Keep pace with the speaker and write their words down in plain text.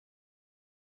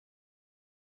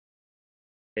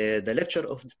The lecture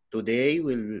of today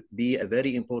will be a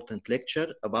very important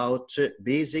lecture about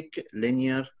basic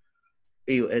linear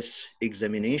EUS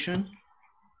examination,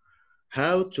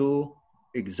 how to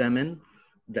examine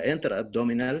the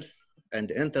intra-abdominal and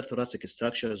interthoracic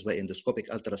structures by endoscopic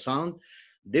ultrasound,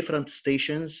 different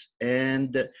stations,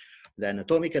 and the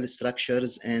anatomical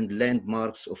structures and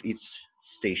landmarks of each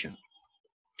station.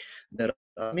 There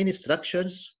are many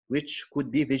structures which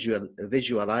could be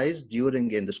visualized during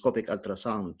endoscopic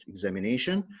ultrasound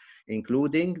examination,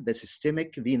 including the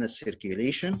systemic venous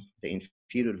circulation, the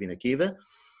inferior vena cava,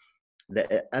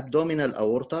 the abdominal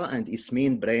aorta and its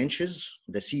main branches,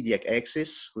 the celiac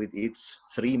axis with its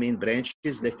three main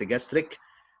branches, left gastric,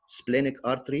 splenic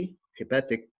artery,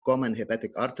 common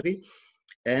hepatic artery,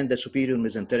 and the superior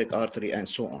mesenteric artery, and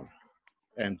so on.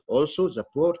 And also the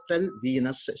portal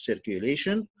venous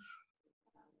circulation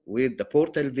with the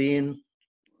portal vein,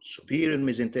 superior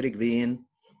mesenteric vein,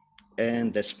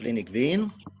 and the splenic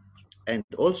vein, and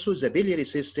also the biliary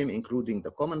system, including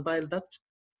the common bile duct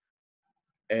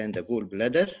and the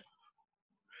gallbladder,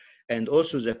 and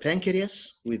also the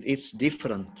pancreas with its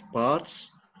different parts,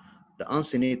 the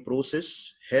uncinate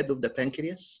process, head of the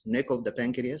pancreas, neck of the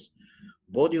pancreas,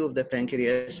 body of the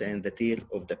pancreas, and the tail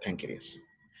of the pancreas.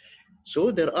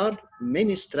 So there are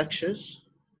many structures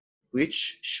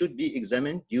which should be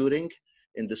examined during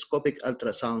endoscopic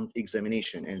ultrasound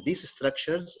examination, and these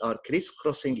structures are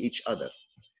crisscrossing each other.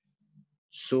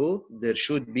 So there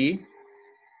should be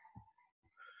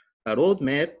a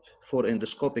roadmap for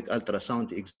endoscopic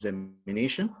ultrasound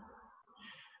examination,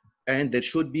 and there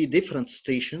should be different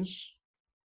stations,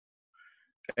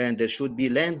 and there should be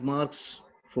landmarks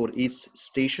for each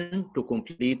station to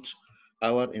complete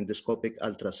our endoscopic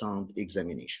ultrasound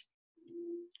examination.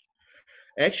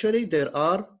 Actually, there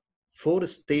are 4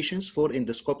 stations for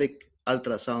endoscopic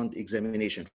ultrasound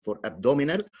examination, for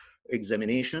abdominal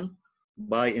examination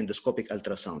by endoscopic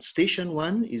ultrasound. Station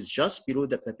 1 is just below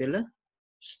the papilla.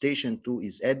 Station 2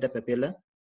 is at the papilla.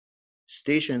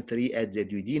 Station 3 at the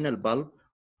duodenal bulb.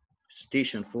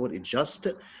 Station 4 is just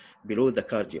below the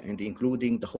cardia and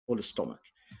including the whole stomach.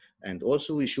 And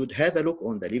also we should have a look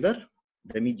on the liver,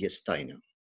 the mediastinum.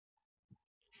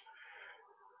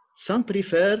 Some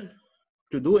prefer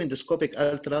to do endoscopic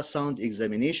ultrasound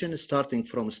examination starting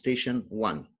from station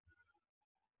 1.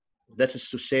 That is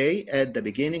to say, at the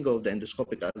beginning of the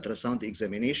endoscopic ultrasound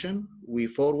examination, we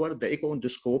forward the echo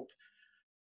endoscope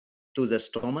to the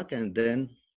stomach and then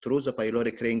through the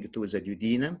pyloric ring to the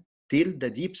duodenum till the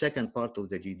deep second part of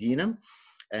the duodenum,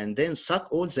 and then suck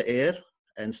all the air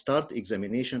and start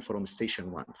examination from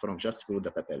station 1, from just below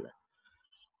the papilla.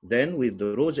 Then we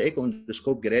draw the echo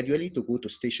endoscope gradually to go to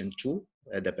station 2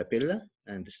 at the papilla,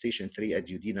 and station 3 at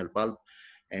duodenal bulb,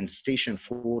 and station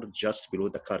 4 just below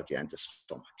the cardia and the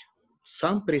stomach.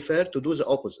 Some prefer to do the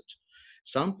opposite.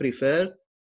 Some prefer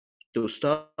to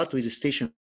start with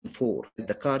station 4 at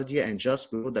the cardia and just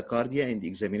below the cardia and the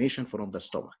examination from the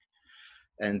stomach,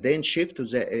 and then shift to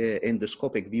the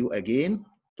endoscopic view again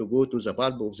to go to the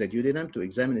bulb of the duodenum to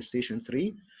examine station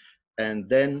 3, and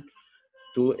then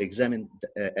to examine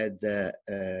at the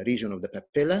region of the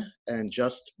papilla and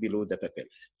just below the papilla.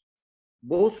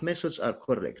 Both methods are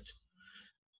correct.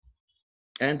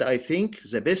 And I think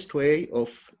the best way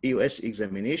of EUS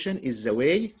examination is the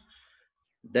way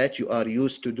that you are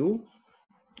used to do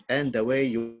and the way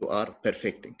you are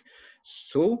perfecting.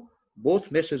 So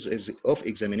both methods of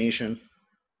examination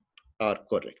are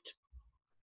correct.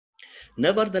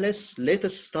 Nevertheless, let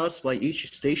us start by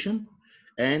each station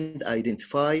and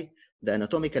identify the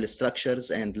anatomical structures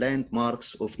and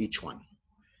landmarks of each one.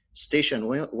 Station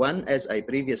 1, as I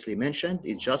previously mentioned,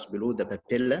 is just below the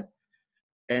papilla,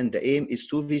 and the aim is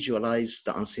to visualize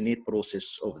the uncinate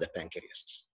process of the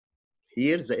pancreas.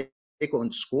 Here, the echo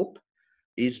endoscope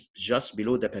is just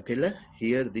below the papilla.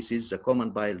 Here, this is the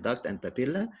common bile duct and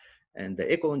papilla, and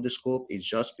the echo endoscope is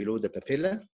just below the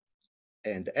papilla.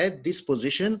 And at this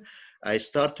position, I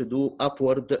start to do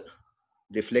upward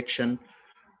deflection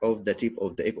of the tip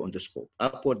of the echo endoscope.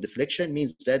 Upward deflection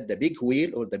means that the big wheel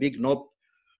or the big knob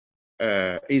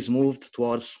is moved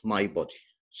towards my body.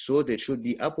 So there should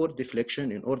be upward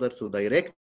deflection in order to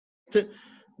direct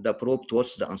the probe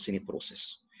towards the uncinate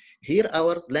process. Here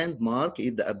our landmark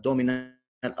is the abdominal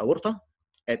aorta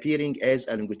appearing as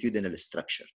a longitudinal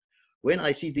structure. When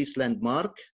I see this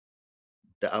landmark,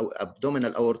 the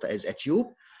abdominal aorta as a tube,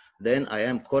 then I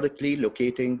am correctly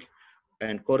locating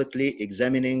and correctly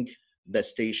examining the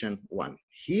station 1.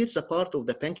 Here's a part of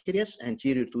the pancreas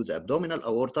anterior to the abdominal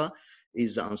aorta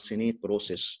is the uncinate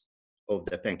process of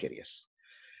the pancreas.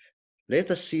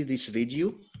 Let us see this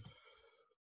video.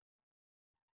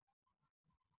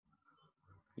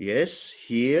 Yes,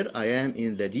 here I am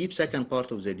in the deep second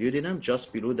part of the duodenum,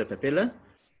 just below the papilla.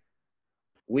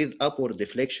 With upward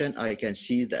deflection, I can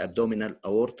see the abdominal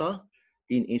aorta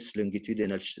in its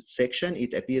longitudinal section.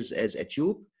 It appears as a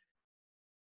tube.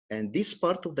 And this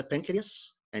part of the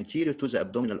pancreas, anterior to the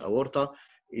abdominal aorta,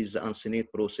 is the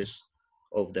uncinate process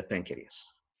of the pancreas.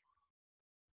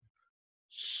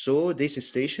 So this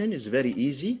station is very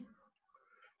easy.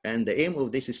 And the aim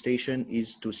of this station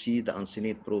is to see the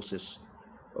uncinate process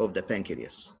of the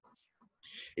pancreas.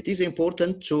 It is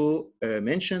important to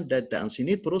mention that the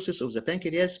uncinate process of the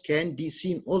pancreas can be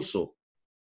seen also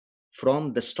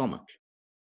from the stomach.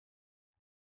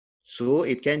 So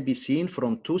it can be seen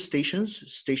from two stations,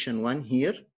 station 1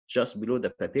 here, just below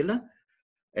the papilla,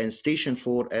 and station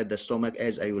 4 at the stomach,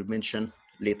 as I will mention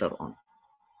later on.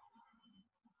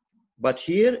 But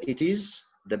here it is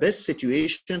the best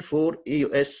situation for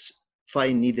EUS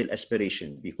fine needle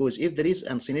aspiration, because if there is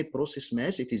uncinate process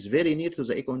mass, it is very near to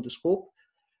the echo endoscope,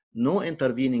 no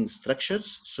intervening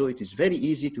structures, so it is very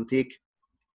easy to take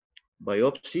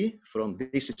biopsy from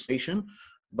this station,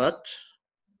 but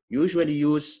usually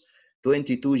use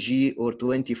 22G or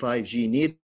 25G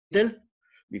needle,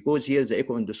 because here the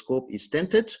echo endoscope is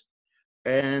tented,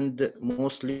 and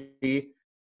mostly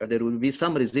there will be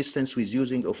some resistance with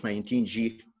using of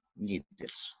 19G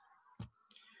needles.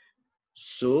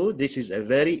 So this is a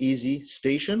very easy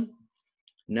station.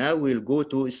 Now we'll go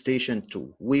to station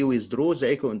 2. We withdraw the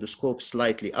echo endoscope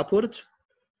slightly upward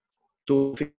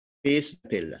to face the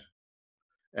pillar.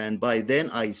 And by then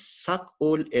I suck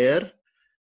all air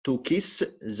to kiss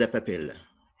the papilla.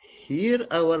 Here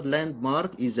our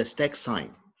landmark is the stack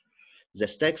sign. The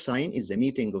stack sign is the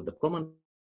meeting of the common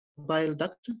bile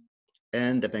duct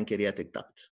and the pancreatic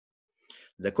duct.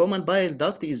 The common bile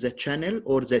duct is the channel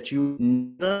or the tube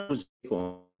nearer to the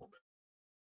echo,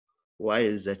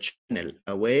 while the channel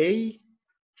away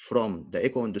from the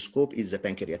echo endoscope is the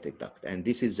pancreatic duct, and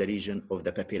this is the region of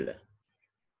the papilla.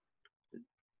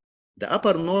 The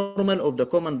upper normal of the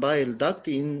common bile duct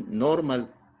in normal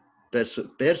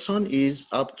person is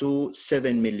up to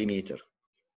 7 millimeter,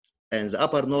 and the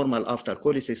upper normal after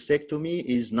cholecystectomy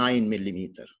is 9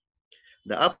 millimeter.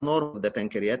 The upper normal of the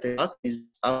pancreatic duct is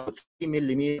up to 3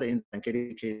 millimeter in the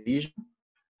pancreatic region,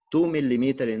 2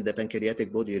 millimeter in the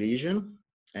pancreatic body region,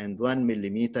 and 1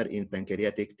 millimeter in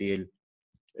pancreatic tail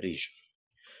region.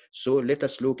 So let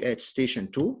us look at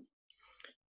station 2.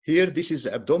 Here, this is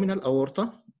the abdominal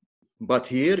aorta, but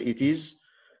here it is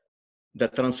the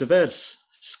transverse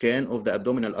scan of the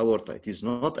abdominal aorta. It is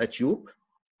not a tube,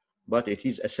 but it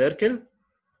is a circle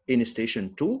in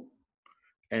station 2.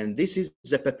 And this is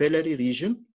the papillary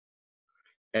region.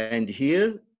 And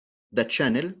here, the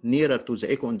channel nearer to the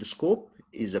echo endoscope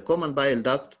is the common bile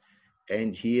duct,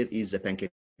 and here is the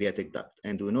pancreatic duct.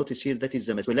 And we notice here that is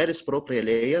the muscularis propria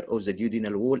layer of the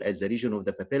duodenal wall at the region of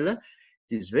the papilla.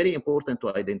 It is very important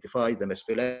to identify the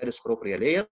muscularis propria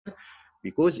layer,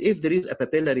 because if there is a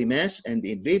papillary mass and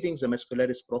invading the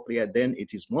muscularis propria, then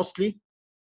it is mostly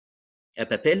a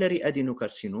papillary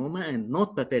adenocarcinoma and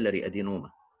not papillary adenoma.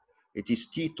 It is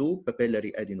T2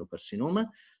 papillary adenocarcinoma,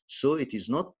 so it is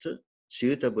not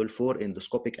suitable for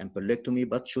endoscopic ampullectomy,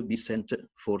 but should be sent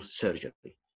for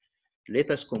surgery.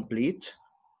 Let us complete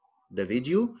the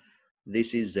video.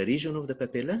 This is the region of the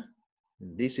papilla.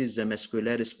 This is the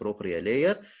muscularis propria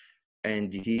layer,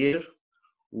 and here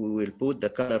we will put the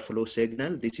color flow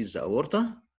signal. This is the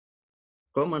aorta,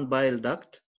 common bile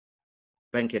duct,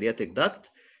 pancreatic duct,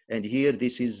 and here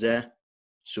this is the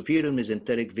superior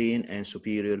mesenteric vein and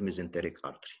superior mesenteric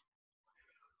artery.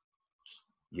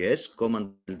 Yes,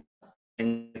 common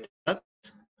duct,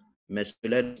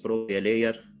 muscularis propria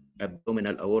layer,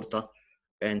 abdominal aorta,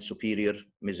 and superior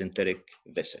mesenteric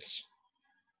vessels.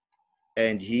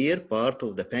 And here part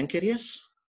of the pancreas,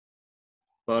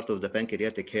 part of the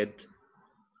pancreatic head,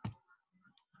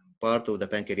 part of the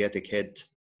pancreatic head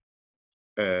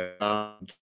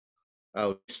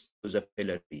out to the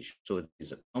papillary region. So this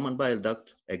is a common bile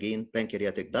duct, again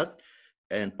pancreatic duct,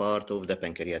 and part of the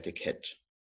pancreatic head.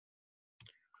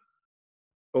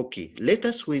 Okay, let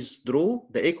us withdraw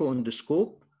the echo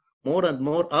endoscope more and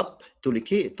more up to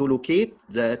locate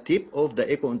the tip of the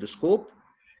echo endoscope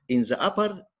in the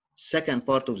upper second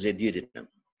part of the duodenum,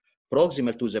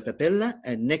 proximal to the papilla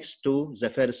and next to the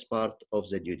first part of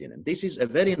the duodenum. This is a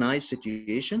very nice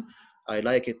situation. I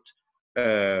like it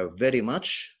very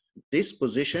much. This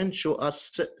position shows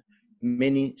us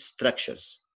many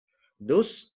structures.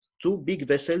 Those two big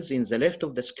vessels in the left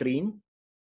of the screen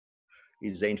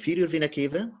is the inferior vena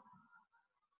cava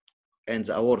and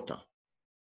the aorta.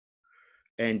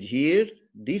 And here,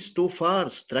 these two far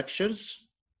structures,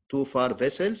 two far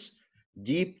vessels,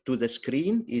 Deep to the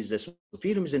screen is the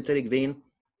superior mesenteric vein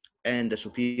and the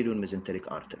superior mesenteric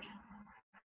artery.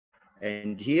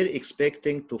 And here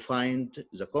expecting to find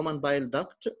the common bile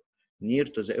duct near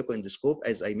to the echo endoscope,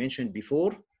 as I mentioned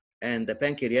before, and the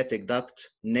pancreatic duct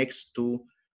next to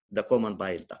the common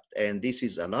bile duct. And this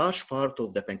is a large part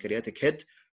of the pancreatic head.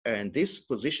 And this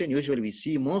position, usually we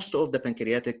see most of the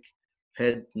pancreatic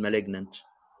head malignant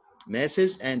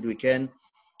masses, and we can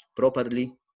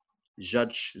properly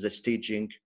judge the staging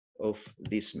of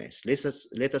this mass.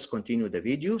 Let us continue the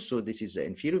video. So this is the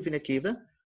inferior vena cava,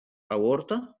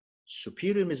 aorta,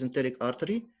 superior mesenteric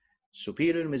artery,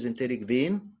 superior mesenteric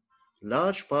vein,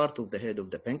 large part of the head of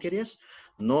the pancreas,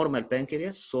 normal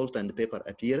pancreas, salt and pepper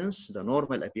appearance, the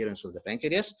normal appearance of the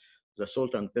pancreas, the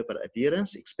salt and pepper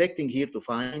appearance, expecting here to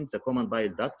find the common bile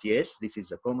duct. Yes, this is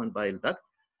the common bile duct,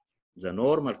 the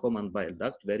normal common bile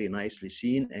duct, very nicely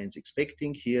seen, and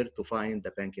expecting here to find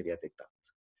the pancreatic duct.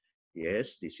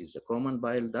 Yes, this is the common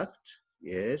bile duct.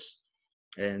 Yes,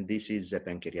 and this is the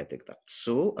pancreatic duct.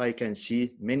 So I can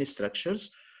see many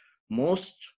structures,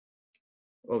 most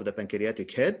of the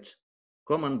pancreatic head,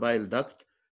 common bile duct,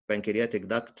 pancreatic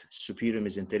duct, superior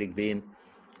mesenteric vein,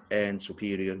 and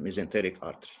superior mesenteric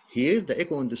artery. Here, the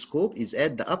echo endoscope is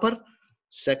at the upper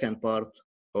second part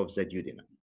of the duodenum.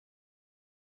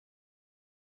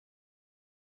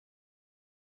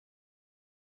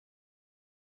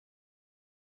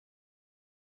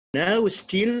 Now,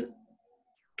 still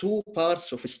two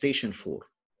parts of station 4,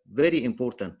 very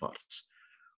important parts.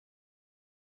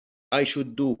 I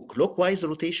should do clockwise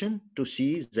rotation to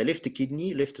see the left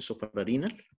kidney, left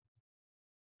suprarenal.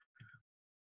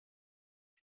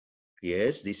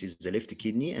 Yes, this is the left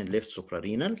kidney and left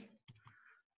suprarenal.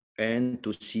 And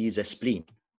to see the spleen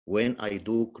when I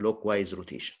do clockwise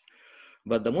rotation.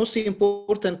 But the most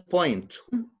important point,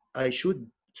 I should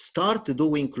start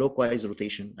doing clockwise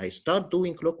rotation. I start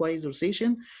doing clockwise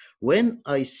rotation when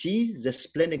I see the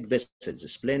splenic vessels, the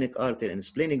splenic artery and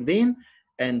splenic vein,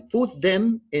 and put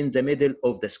them in the middle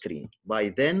of the screen. By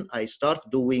then, I start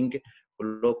doing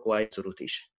clockwise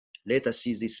rotation. Let us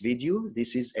see this video.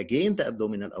 This is again the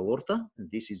abdominal aorta,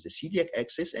 and this is the celiac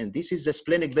axis, and this is the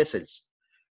splenic vessels.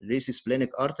 This is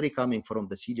splenic artery coming from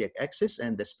the celiac axis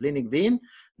and the splenic vein.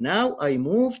 Now I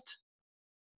moved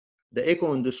the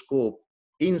echo endoscope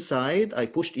inside. I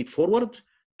pushed it forward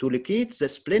to locate the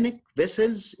splenic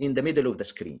vessels in the middle of the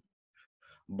screen.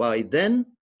 By then,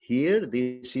 here,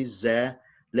 this is the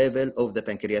level of the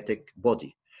pancreatic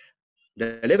body.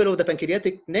 The level of the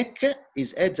pancreatic neck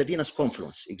is at the venous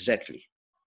confluence, exactly.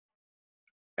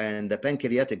 And the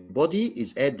pancreatic body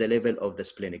is at the level of the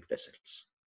splenic vessels.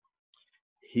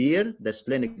 Here, the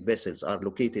splenic vessels are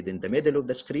located in the middle of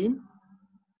the screen.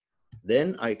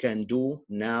 Then I can do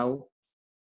now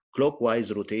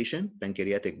clockwise rotation,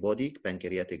 pancreatic body.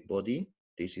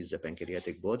 This is the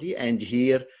pancreatic body. And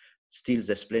here, still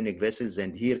the splenic vessels,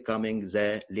 and here coming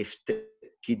the left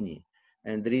kidney.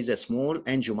 And there is a small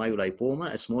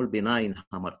angiomyolipoma, a small benign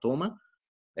hamartoma,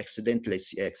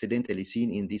 accidentally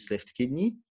seen in this left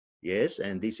kidney. Yes,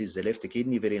 and this is the left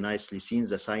kidney, very nicely seen,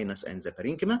 the sinus and the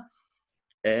parenchyma.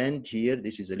 And here,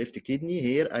 this is the left kidney.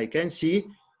 Here I can see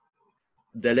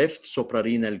the left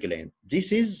suprarenal gland.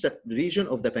 This is the region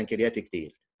of the pancreatic tail.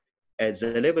 At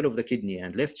the level of the kidney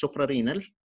and left suprarenal,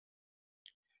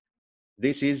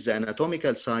 this is the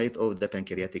anatomical site of the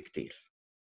pancreatic tail.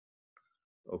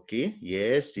 Okay,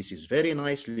 yes, this is very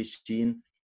nicely seen,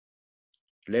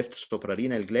 left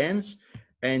suprarenal glands,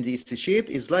 and this shape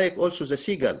is like also the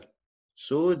seagull.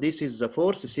 So this is the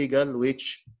fourth seagull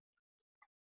which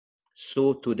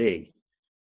saw today.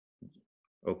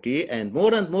 Okay, and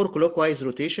more clockwise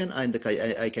rotation, and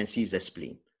I can see the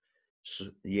spleen.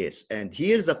 So, yes, and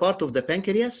here's the part of the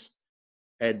pancreas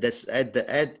in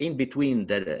between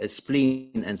the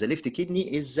spleen and the left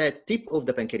kidney is the tip of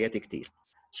the pancreatic tail.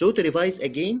 So to revise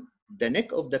again, the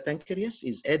neck of the pancreas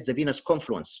is at the venous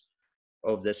confluence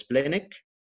of the splenic,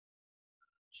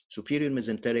 superior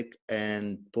mesenteric,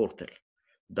 and portal.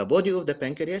 The body of the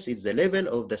pancreas is the level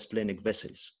of the splenic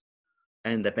vessels.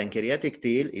 And the pancreatic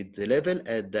tail is the level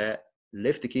at the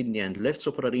left kidney and left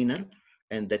suprarenal,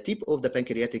 and the tip of the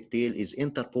pancreatic tail is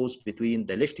interposed between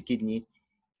the left kidney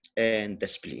and the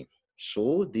spleen.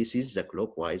 So this is the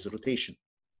clockwise rotation.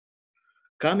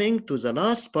 Coming to the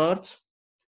last part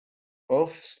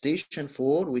of station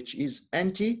 4, which is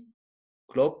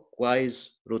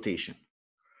anti-clockwise rotation.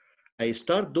 I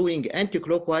start doing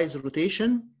anti-clockwise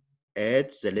rotation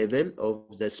at the level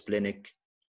of the splenic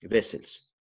vessels.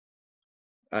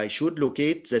 I should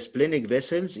locate the splenic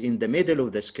vessels in the middle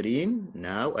of the screen.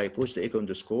 Now I push the echo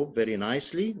endoscope very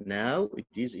nicely. Now it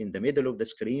is in the middle of the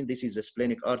screen. This is the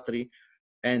splenic artery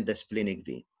and the splenic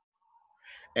vein.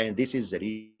 And this is the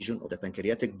region of the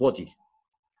pancreatic body.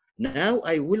 Now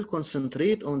I will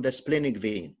concentrate on the splenic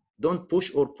vein. Don't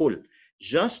push or pull.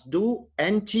 Just do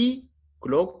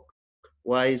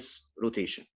anti-clockwise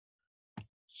rotation.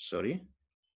 Sorry.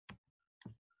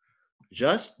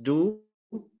 Just do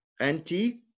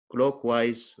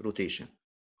anti-clockwise rotation.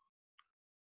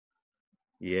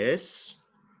 Yes.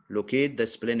 Locate the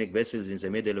splenic vessels in the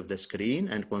middle of the screen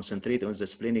and concentrate on the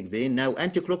splenic vein. Now,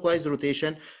 anti-clockwise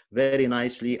rotation, very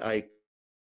nicely, I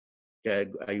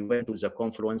went to the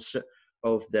confluence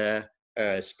of the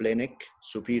splenic,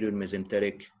 superior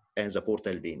mesenteric, and the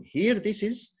portal vein. Here, this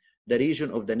is the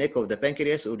region of the neck of the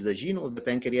pancreas or the genome of the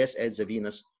pancreas at the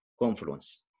venous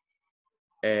confluence.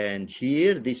 And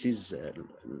here, this is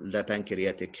the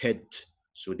pancreatic head.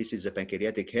 So this is the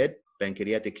pancreatic head,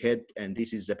 and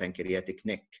this is the pancreatic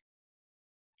neck.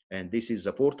 And this is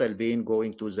the portal vein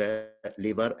going to the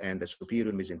liver and the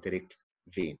superior mesenteric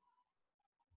vein.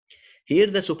 Here,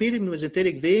 the superior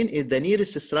mesenteric vein is the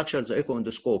nearest structure of the echo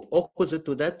endoscope, opposite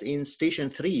to that in station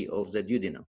 3 of the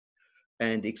duodenum.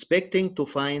 And expecting to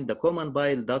find the common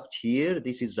bile duct here,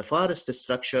 this is the farthest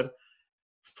structure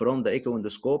from the echo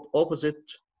endoscope, opposite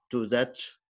to that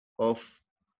of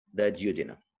the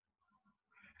duodenum.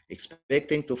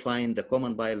 Expecting to find the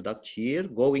common bile duct here,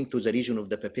 going to the region of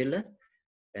the papilla,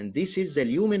 and this is the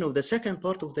lumen of the second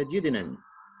part of the duodenum,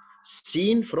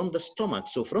 seen from the stomach.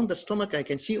 So from the stomach, I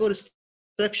can see all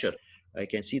structure. I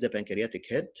can see the pancreatic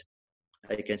head.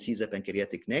 I can see the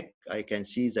pancreatic neck. I can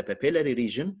see the papillary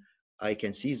region. I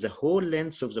can see the whole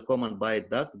length of the common bile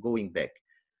duct going back.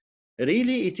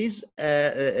 Really, it is,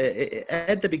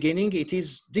 at the beginning, it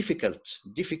is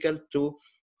difficult to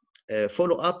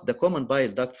follow up the common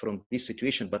bile duct from this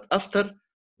situation. But after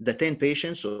the 10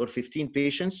 patients or 15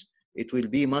 patients, it will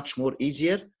be much more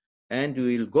easier, and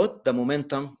we will get the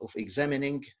momentum of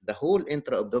examining the whole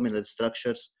intra-abdominal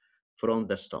structures from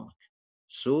the stomach.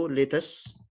 So let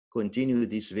us continue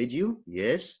this video.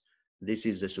 Yes, this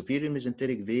is the superior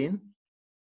mesenteric vein.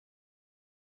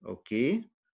 Okay,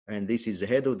 and this is the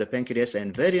head of the pancreas,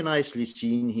 and very nicely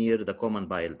seen here the common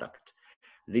bile duct.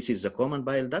 This is the common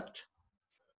bile duct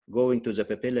going to the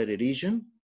papillary region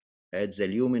at the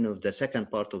lumen of the second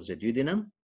part of the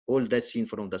duodenum, all that seen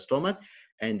from the stomach,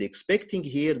 and expecting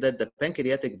here that the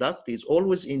pancreatic duct is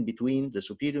always in between the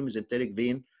superior mesenteric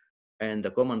vein and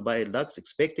the common bile ducts,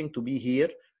 expecting to be here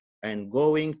and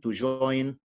going to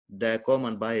join the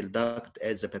common bile duct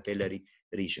as the papillary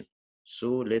region.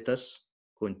 So let us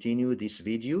continue this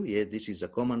video. Yeah, this is the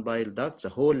common bile duct, the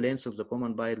whole length of the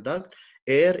common bile duct,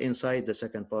 air inside the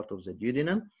second part of the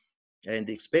duodenum, and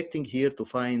expecting here to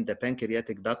find the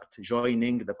pancreatic duct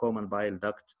joining the common bile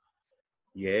duct.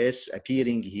 Yes,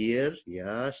 appearing here.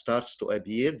 Yeah, starts to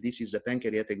appear. This is the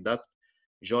pancreatic duct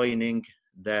joining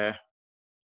the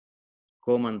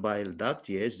common bile duct.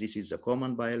 Yes, this is the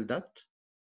common bile duct.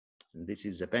 And this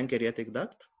is the pancreatic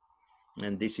duct.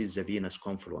 And this is the venous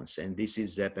confluence. And this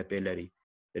is the papillary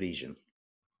region.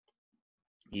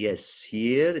 Yes,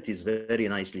 here it is very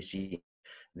nicely seen.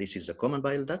 This is the common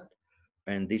bile duct.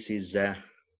 And this is the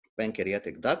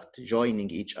pancreatic duct joining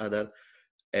each other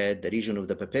at the region of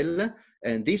the papilla.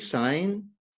 And this sign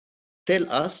tells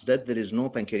us that there is no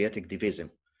pancreatic divism.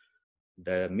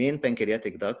 The main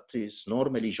pancreatic duct is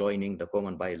normally joining the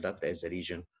common bile duct as a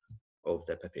region of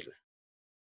the papilla.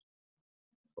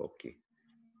 Okay.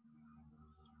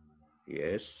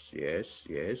 Yes, yes,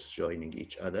 yes, joining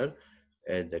each other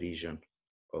at the region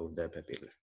of the papilla.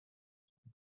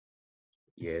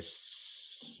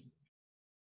 Yes.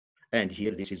 And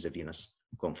here, this is the venous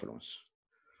confluence.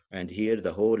 And here,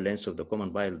 the whole length of the common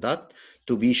bile duct.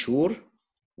 To be sure,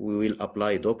 we will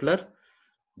apply Doppler.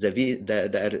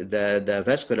 The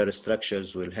vascular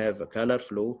structures will have a color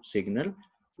flow signal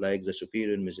like the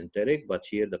superior mesenteric, but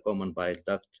here the common bile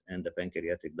duct and the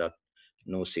pancreatic duct,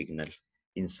 no signal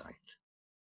inside.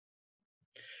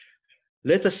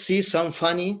 Let us see some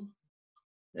funny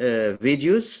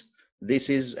videos. This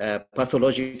is a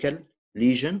pathological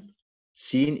lesion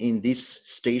seen in this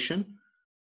station.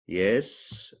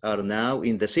 Yes, are now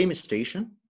in the same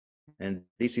station. And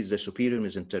this is the superior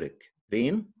mesenteric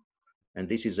vein. And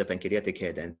this is the pancreatic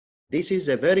head. And this is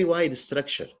a very wide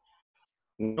structure.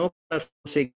 No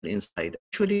signal inside.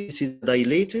 Actually, this is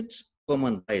dilated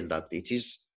common bile duct. It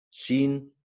is seen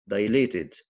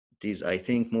dilated. It is, I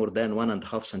think, more than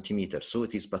 1.5 centimeters. So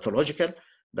it is pathological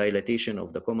dilatation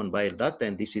of the common bile duct.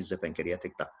 And this is the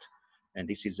pancreatic duct. And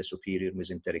this is the superior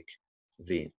mesenteric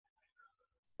vein.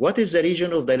 What is the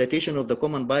region of dilatation of the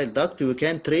common bile duct? You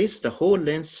can trace the whole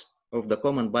length of the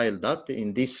common bile duct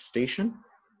in this station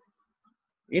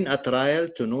in a trial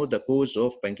to know the cause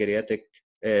of pancreatic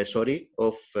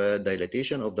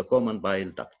dilatation of the common bile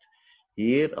duct.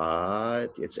 Here,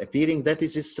 it's appearing that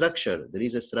is a structure. There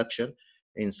is a structure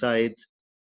inside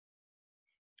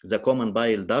the common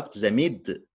bile duct, the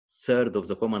mid third of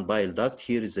the common bile duct.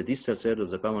 Here is the distal third of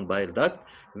the common bile duct.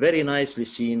 Very nicely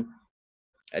seen,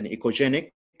 an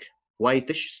echogenic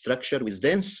whitish structure with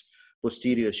dense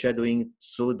posterior shadowing.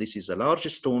 So this is a large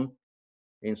stone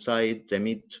inside the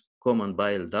mid common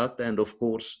bile duct, and of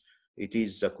course it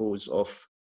is the cause of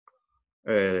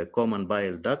common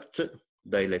bile duct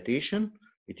dilatation.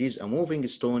 It is a moving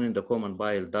stone in the common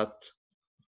bile duct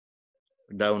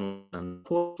downward and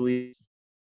upward with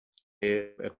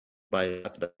bile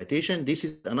duct dilatation. This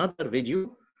is another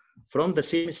video from the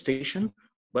same station,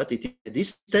 but it is a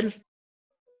distal,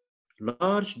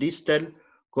 large distal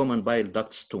common bile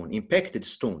duct stone, impacted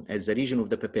stone as the region of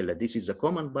the papilla. This is the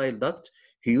common bile duct,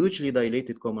 hugely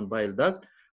dilated common bile duct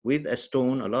with a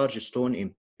stone, a large stone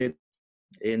impacted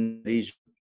in the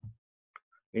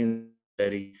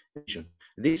region.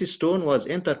 This stone was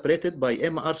interpreted by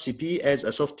MRCP as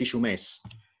a soft tissue mass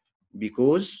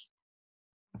because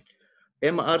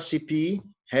MRCP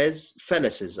has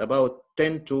fallacies, about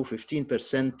 10 to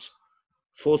 15%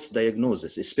 false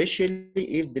diagnosis, especially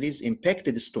if there is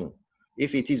impacted stone.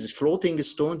 If it is floating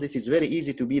stone, it is very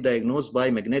easy to be diagnosed by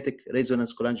magnetic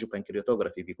resonance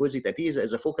cholangiopancreatography because it appears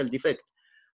as a focal defect.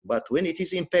 But when it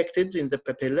is impacted in the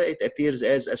papilla, it appears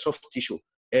as a soft tissue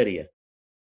area,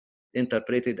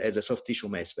 interpreted as a soft tissue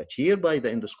mass. But here by the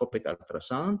endoscopic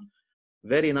ultrasound,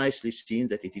 very nicely seen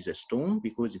that it is a stone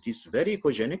because it is very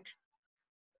echogenic,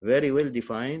 very well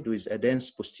defined with a dense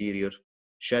posterior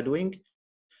shadowing.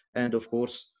 And of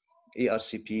course,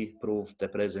 ERCP proved the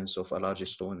presence of a large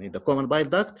stone in the common bile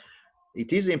duct.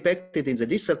 It is impacted in the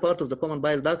distal part of the common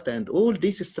bile duct, and all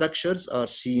these structures are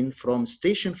seen from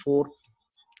station 4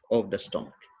 of the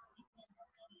stomach.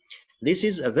 This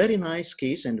is a very nice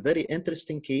case and very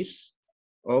interesting case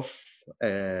of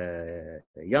a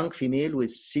young female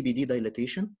with CBD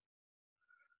dilatation,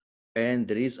 and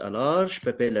there is a large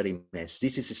papillary mass.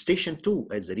 This is station 2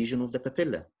 as the region of the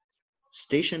papilla.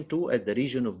 Station 2 at the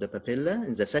region of the papilla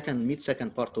in the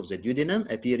mid-second part of the duodenum,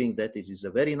 appearing that this is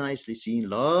a very nicely seen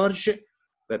large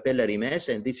papillary mass,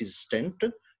 and this is stent.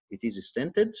 It is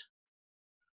stented,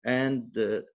 and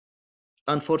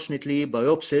unfortunately,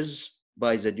 biopsies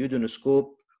by the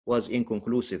duodenoscope was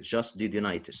inconclusive, just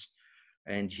duodenitis.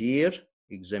 And here,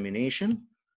 examination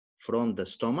from the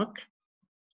stomach.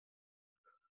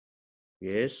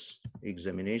 Yes,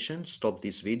 examination. Stop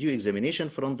this video. Examination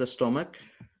from the stomach.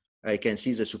 I can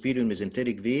see the superior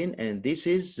mesenteric vein, and this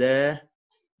is the,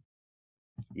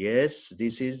 yes,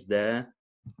 this is the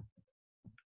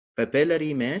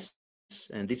papillary mass,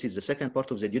 and this is the second part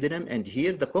of the duodenum, and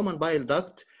here the common bile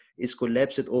duct is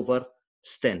collapsed over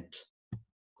stent.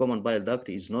 Common bile duct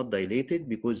is not dilated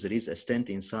because there is a stent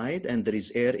inside and there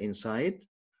is air inside,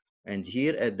 and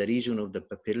here at the region of the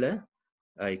papilla,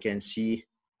 I can see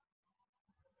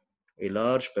a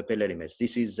large papillary mass.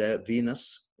 This is the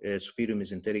venous superior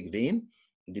mesenteric vein.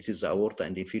 This is the aorta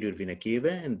and inferior vena cava,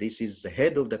 and this is the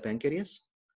head of the pancreas.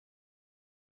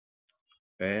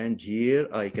 And here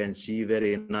I can see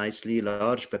very nicely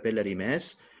large papillary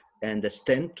mass and a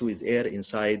stent with air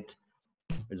inside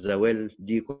the well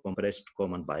decompressed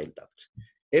common bile duct.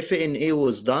 FNA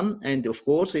was done, and of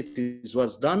course it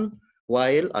was done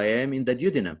while I am in the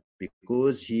duodenum,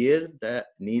 because here the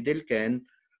needle can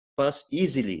pass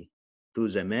easily to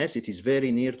the mass. It is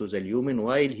very near to the lumen,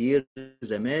 while here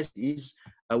the mass is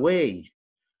away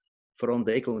from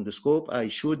the echo endoscope. I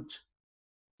should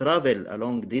travel a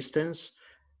long distance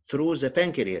through the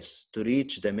pancreas to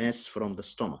reach the mass from the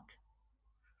stomach.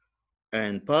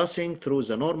 And passing through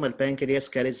the normal pancreas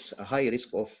carries a high risk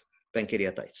of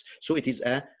pancreatitis. So it is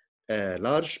a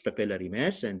large papillary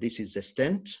mass, and this is the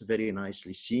stent, very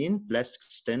nicely seen, plastic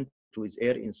stent with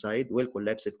air inside, well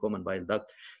collapsed common bile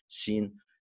duct seen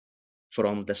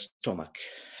from the stomach.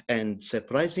 And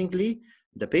surprisingly,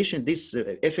 the patient, this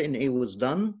FNA was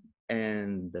done,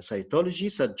 and the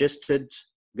cytology suggested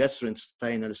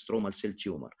gastrointestinal stromal cell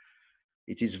tumor.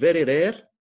 It is very rare,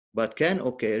 but can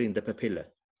occur in the papilla.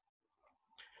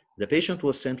 The patient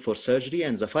was sent for surgery,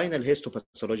 and the final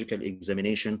histopathological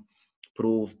examination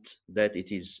proved that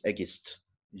it is a GIST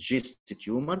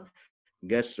tumor,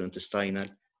 gastrointestinal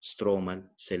stromal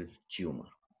cell tumor.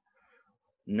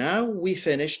 Now we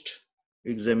finished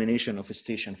examination of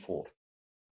station 4.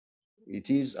 It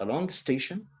is a long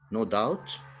station, no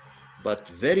doubt, but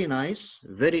very nice,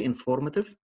 very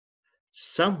informative,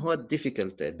 somewhat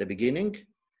difficult at the beginning,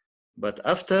 but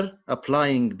after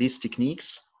applying these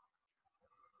techniques,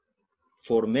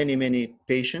 for many, many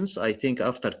patients. I think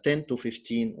after 10 to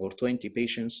 15 or 20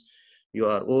 patients, you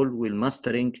are all will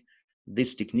mastering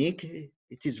this technique.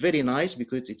 It is very nice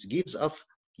because it gives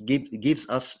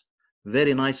us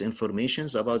very nice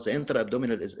informations about the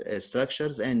intra-abdominal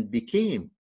structures and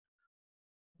became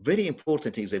very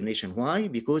important examination. Why?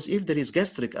 Because if there is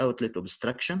gastric outlet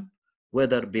obstruction,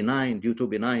 whether benign due to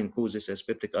benign causes as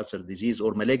peptic ulcer disease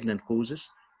or malignant causes,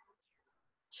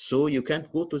 so you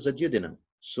can't go to the duodenum.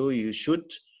 So you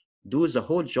should do the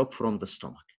whole job from the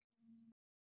stomach.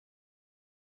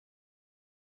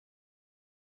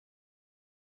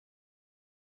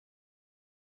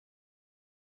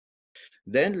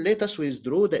 Then let us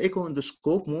withdraw the echo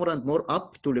endoscope more and more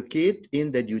up to locate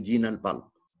in the duodenal bulb.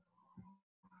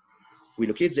 We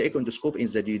locate the echo endoscope in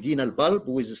the duodenal bulb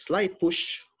with a slight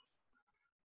push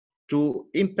to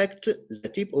impact the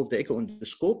tip of the echo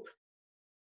endoscope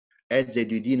at the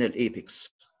duodenal apex,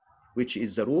 which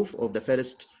is the roof of the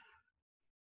first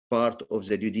part of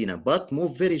the duodenum, but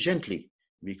move very gently,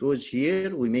 because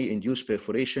here we may induce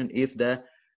perforation if the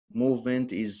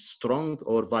movement is strong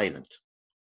or violent.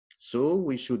 So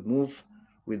we should move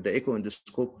with the echo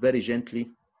endoscope very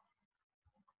gently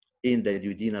in the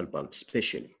duodenal bulb,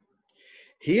 especially.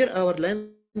 Here our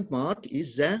landmark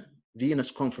is the venous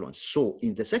confluence. So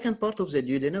in the second part of the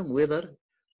duodenum, whether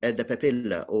at the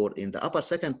papilla or in the upper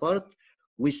second part,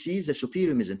 we see the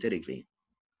superior mesenteric vein.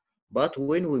 But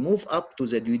when we move up to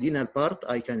the duodenal part,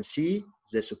 I can see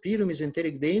the superior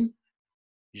mesenteric vein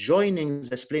joining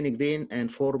the splenic vein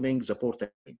and forming the portal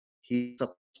vein. Here,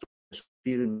 the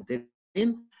superior mesenteric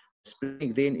vein, the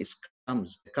splenic vein is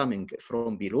coming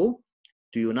from below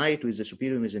to unite with the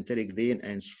superior mesenteric vein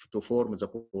and to form the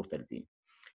portal vein.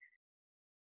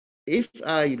 If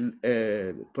I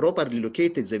properly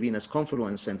located the venous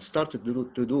confluence and started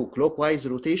to do clockwise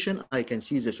rotation, I can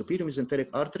see the superior mesenteric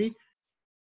artery,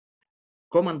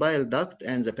 common bile duct,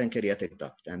 and the pancreatic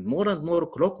duct. And more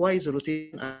clockwise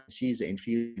rotation, I see the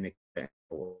inferior.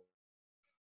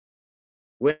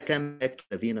 When I come back to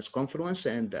the venous confluence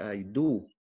and I do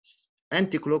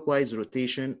anti-clockwise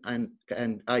rotation,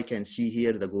 and I can see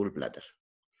here the gallbladder.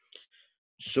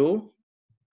 So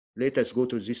let us go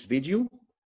to this video.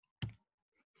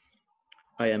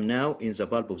 I am now in the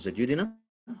bulb of the duodenum.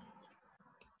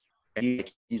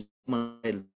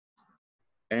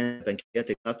 And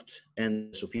pancreatic duct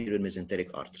and superior mesenteric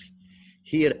artery.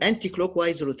 Here,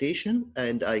 anti-clockwise rotation,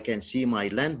 and I can see my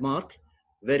landmark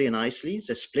very nicely.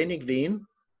 The splenic vein,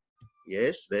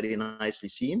 yes, very nicely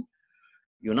seen,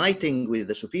 uniting with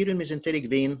the superior mesenteric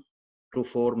vein to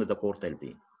form the portal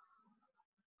vein.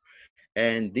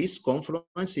 And this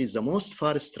confluence is the most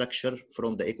far structure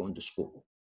from the echo endoscope.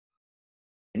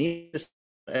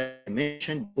 I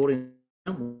mentioned before, in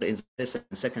the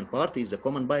second part is the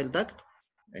common bile duct,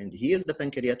 and here the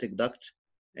pancreatic duct,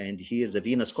 and here the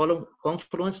venous column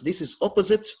confluence. This is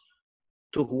opposite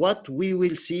to what we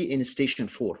will see in station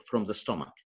 4 from the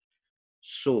stomach.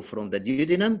 So from the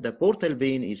duodenum, the portal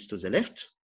vein is to the left,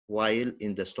 while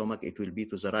in the stomach it will be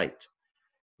to the right.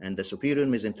 And the superior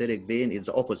mesenteric vein is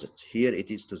the opposite. Here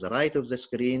it is to the right of the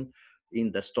screen. In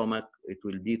the stomach, it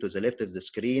will be to the left of the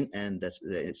screen, and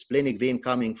the splenic vein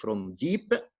coming from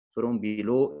deep, from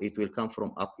below, it will come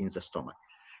from up in the stomach.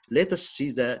 Let us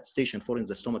see the station 4 in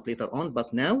the stomach later on,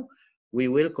 but now we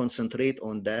will concentrate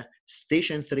on the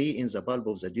station 3 in the bulb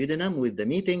of the duodenum with the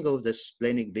meeting of the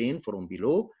splenic vein from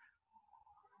below,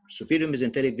 superior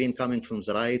mesenteric vein coming from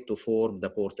the right to form the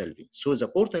portal vein. So the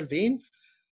portal vein,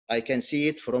 I can see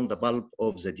it from the bulb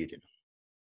of the duodenum.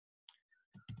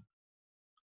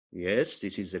 Yes,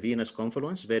 this is the venous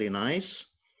confluence, very nice.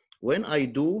 When I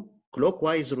do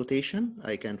clockwise rotation,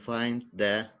 I can find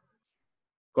the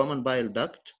common bile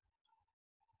duct,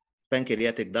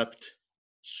 pancreatic duct,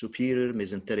 superior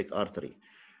mesenteric artery.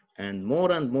 And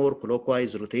more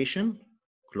clockwise rotation,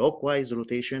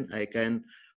 I can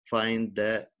find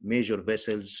the major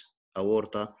vessels,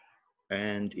 aorta,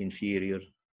 and inferior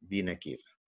vena cava.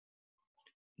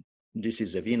 This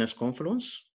is the venous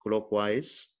confluence,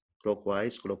 clockwise,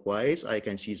 I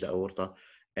can see the aorta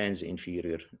and the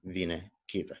inferior vena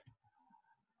cava.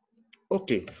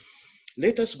 Okay,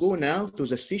 let us go now to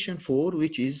the station 4,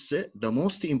 which is the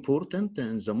most important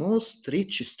and the most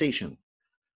rich station.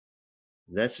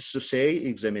 That's to say,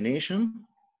 examination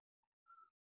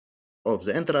of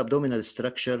the intra-abdominal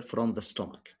structure from the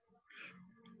stomach.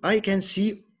 I can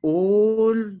see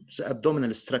all the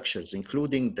abdominal structures,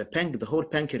 including the whole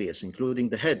pancreas, including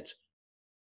the head.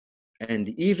 And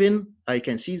even I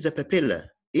can see the papilla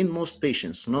in most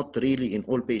patients, not really in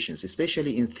all patients,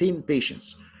 especially in thin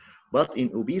patients. But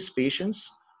in obese patients,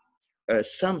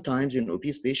 sometimes in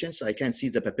obese patients, I can see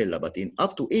the papilla, but in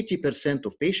up to 80%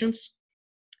 of patients,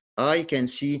 I can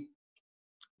see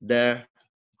the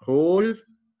whole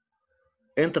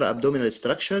intra-abdominal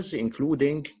structures,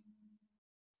 including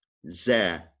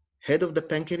the head of the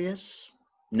pancreas,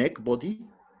 neck, body,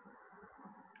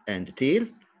 and tail,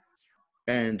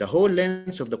 and the whole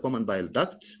length of the common bile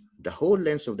duct, the whole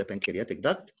length of the pancreatic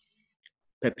duct,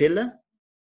 papilla,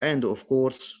 and of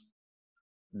course,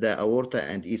 the aorta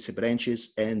and its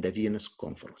branches and the venous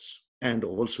conference, and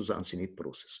also the uncinate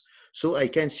process. So I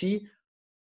can see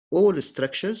all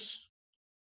structures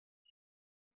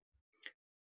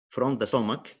from the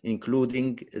stomach,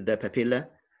 including the papilla,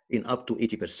 in up to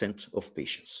 80% of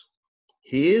patients.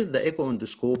 Here, the echo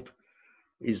endoscope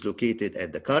is located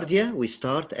at the cardia. We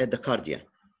start at the cardia,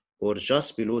 or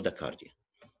just below the cardia.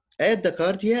 At the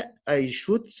cardia, I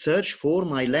should search for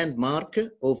my landmark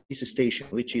of this station,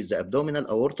 which is the abdominal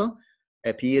aorta,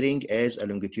 appearing as a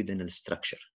longitudinal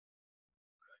structure.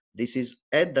 This is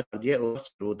at the cardia or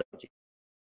through the cardia.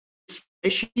 This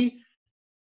fleshy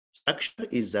structure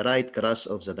is the right crus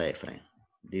of the diaphragm.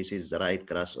 This is the right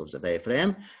crus of the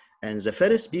diaphragm. And the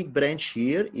first big branch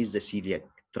here is the celiac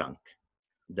trunk.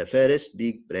 The first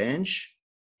big branch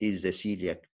is the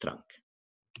celiac trunk.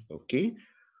 Okay.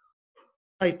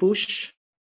 I push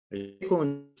the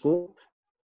endoscope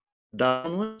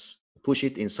downwards, push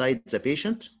it inside the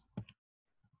patient.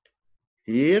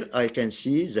 Here I can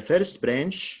see the first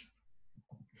branch.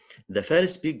 The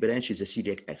first big branch is the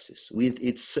celiac axis with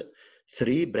its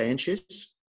 3 branches.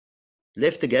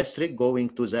 Left gastric going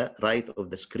to the right of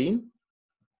the screen,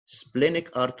 splenic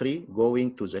artery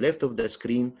going to the left of the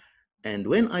screen, and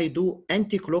when I do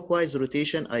anti-clockwise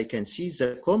rotation, I can see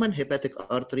the common hepatic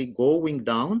artery going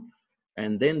down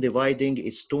and then dividing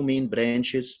its 2 main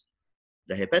branches,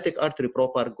 the hepatic artery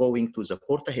proper going to the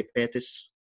porta hepatis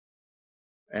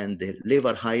and the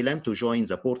lever hilum to join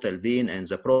the portal vein and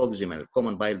the proximal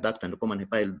common bile duct and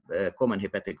the common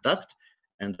hepatic duct.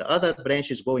 And the other branch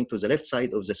is going to the left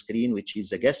side of the screen, which is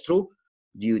the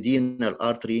gastroduodenal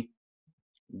artery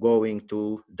going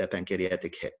to the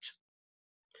pancreatic head.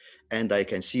 And I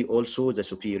can see also the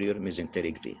superior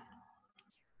mesenteric vein.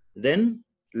 Then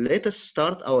let us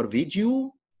start our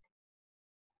video,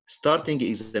 starting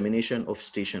examination of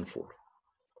station 4.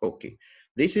 Okay,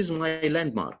 this is my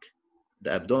landmark,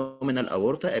 the abdominal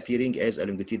aorta appearing as a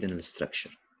longitudinal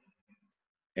structure.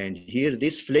 And here,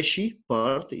 this fleshy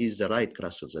part is the right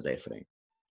crus of the diaphragm.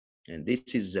 And this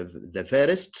is the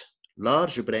first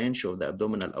large branch of the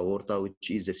abdominal aorta,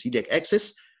 which is the celiac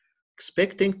axis,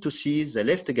 expecting to see the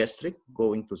left gastric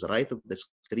going to the right of the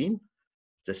screen,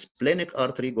 the splenic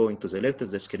artery going to the left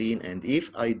of the screen, and if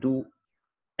I do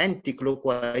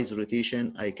anti-clockwise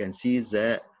rotation, I can see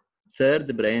the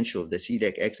third branch of the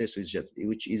celiac axis,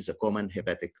 which is the common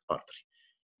hepatic artery.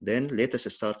 Then let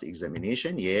us start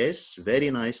examination. Yes,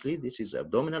 very nicely. This is the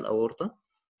abdominal aorta,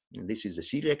 and this is the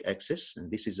celiac axis, and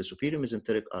this is the superior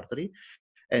mesenteric artery.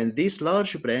 And this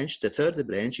large branch, the third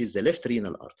branch, is the left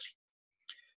renal artery.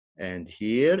 And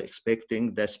here,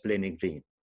 expecting the splenic vein.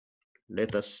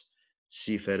 Let us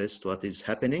see first what is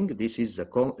happening. This is the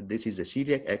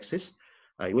celiac axis.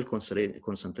 I will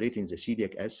concentrate in the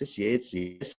celiac axis. Yes,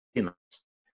 yes.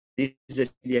 This is the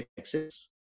celiac axis,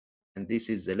 and this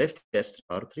is the left gastric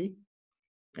artery,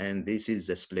 and this is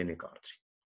the splenic artery,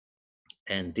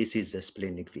 and this is the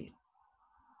splenic vein.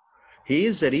 Here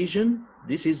is the region.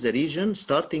 This is the region,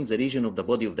 starting the region of the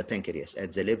body of the pancreas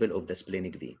at the level of the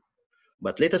splenic vein.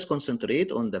 But let us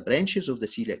concentrate on the branches of the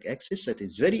celiac axis. That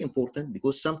is very important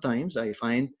because sometimes I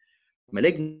find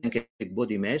malignant pancreatic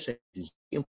body mass. It is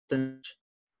important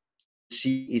to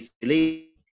see its related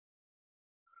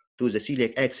to the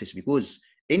celiac axis, because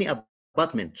any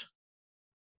abutment,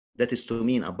 that is to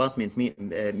mean abutment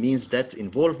means that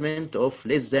involvement of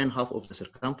less than half of the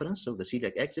circumference of the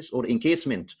celiac axis, or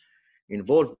encasement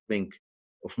involving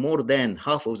of more than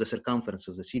half of the circumference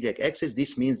of the celiac axis,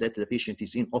 this means that the patient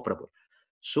is inoperable.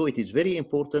 So it is very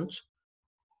important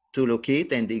to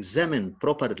locate and examine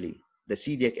properly the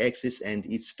celiac axis and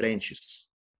its branches.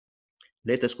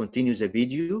 Let us continue the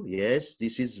video. Yes,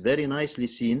 this is very nicely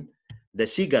seen. The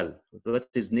seagull, what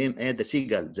is named as the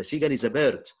seagull. The seagull is a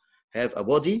bird, have a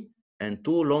body and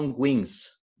 2 long wings.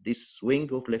 This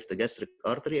wing of left gastric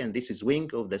artery, and this is wing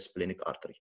of the splenic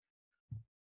artery.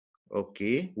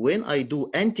 Okay, when I do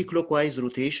anti-clockwise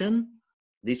rotation,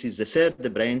 this is the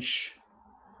third branch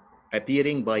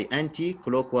appearing by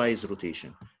anti-clockwise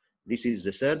rotation. This is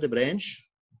the third branch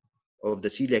of the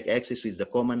celiac axis with the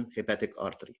common hepatic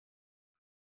artery.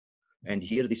 And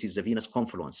here, this is the venous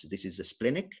confluence. This is the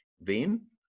splenic vein.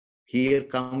 Here,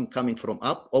 coming from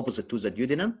up, opposite to the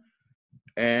duodenum.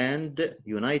 and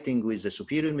uniting with the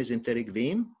superior mesenteric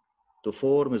vein to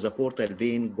form the portal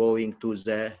vein going to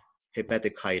the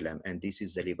hepatic hilum, and this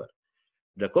is the liver.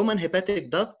 The common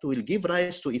hepatic duct will give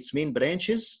rise to its main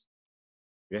branches,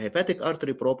 the hepatic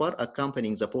artery proper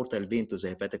accompanying the portal vein to the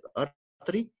hepatic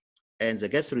artery, and the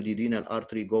gastroduodenal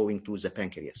artery going to the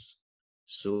pancreas.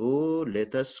 So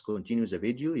let us continue the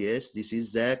video. Yes, this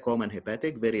is the common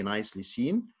hepatic, very nicely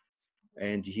seen.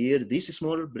 And here, this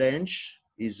small branch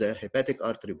is a hepatic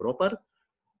artery proper.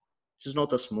 It is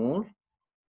not a small,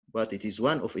 but it is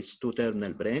one of its two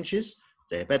terminal branches,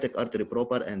 the hepatic artery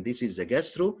proper, and this is the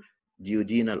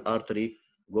gastroduodenal artery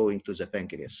going to the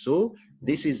pancreas. So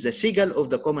this is the sigil of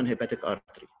the common hepatic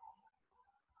artery.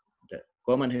 The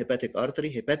common hepatic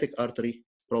artery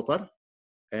proper,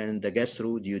 and the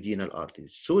gastroduodenal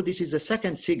arteries. So this is the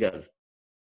second sigil.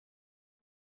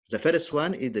 The first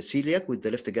one is the celiac with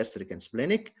the left gastric and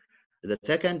splenic. The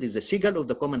second is the sigil of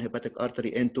the common hepatic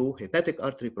artery into hepatic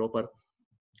artery proper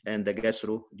and the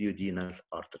gastroduodenal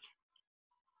artery.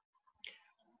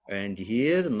 And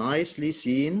here nicely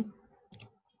seen,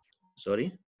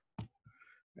 sorry,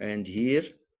 and here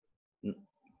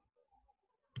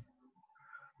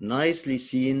nicely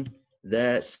seen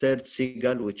the third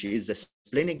sigil, which is the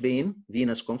splenic vein,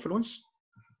 venous confluence,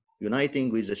 uniting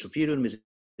with the superior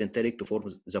mesenteric to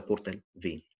form the portal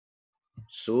vein.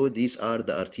 So these are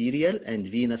the arterial and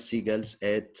venous sigils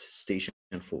at station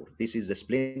 4. This is the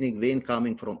splenic vein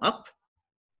coming from up,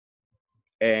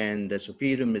 and the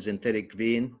superior mesenteric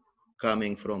vein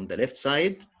coming from the left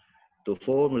side to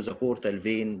form the portal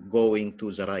vein going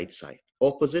to the right side,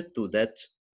 opposite to that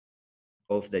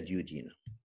of the duodenum.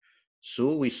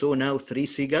 So we saw now 3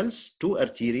 sigils, 2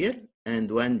 arterial and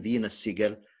 1 venous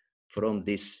sigil from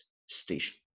this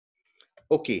station.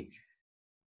 Okay,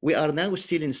 we are now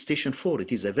still in station 4.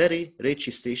 It is a very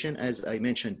rich station, as I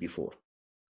mentioned before.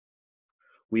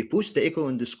 We push the echo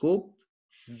endoscope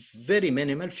very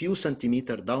minimal, few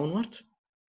centimeters downward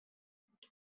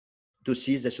to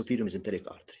see the superior mesenteric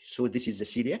artery. So this is the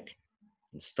celiac,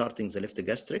 starting the left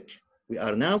gastric. We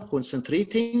are now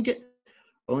concentrating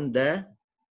on the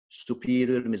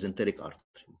superior mesenteric artery.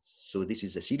 So this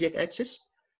is the celiac axis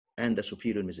and the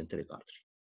superior mesenteric artery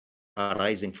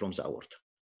arising from the aorta.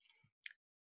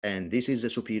 And this is the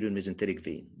superior mesenteric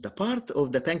vein. The part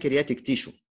of the pancreatic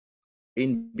tissue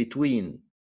in between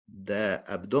the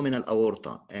abdominal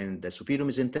aorta and the superior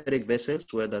mesenteric vessels,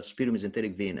 whether superior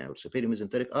mesenteric vein or superior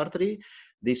mesenteric artery,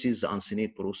 this is the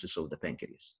uncinate process of the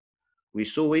pancreas. We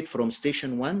saw it from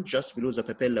station 1, just below the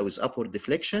papilla with upward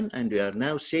deflection, and we are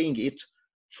now seeing it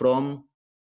from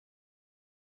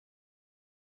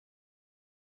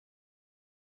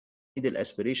middle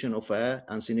aspiration of a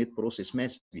uncinate process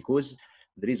mass, because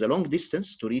there is a long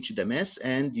distance to reach the mass,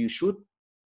 and you should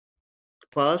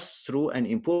pass through an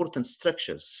important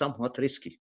structure, somewhat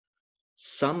risky.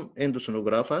 Some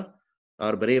endosonographer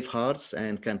are brave hearts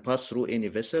and can pass through any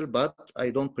vessel, but I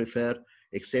don't prefer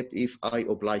except if I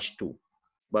oblige to.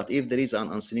 But if there is an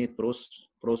uncinate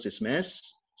process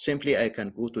mass, simply I can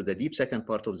go to the deep second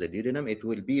part of the duodenum. It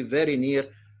will be very near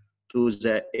to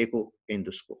the echo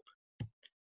endoscope.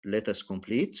 Let us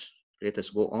complete. Let us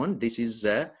go on. This is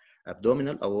the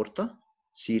abdominal aorta,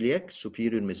 celiac,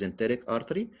 superior mesenteric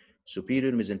artery,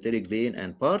 superior mesenteric vein,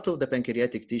 and part of the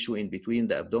pancreatic tissue in between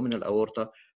the abdominal aorta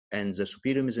and the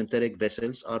superior mesenteric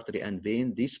vessels, artery and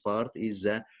vein. This part is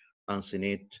the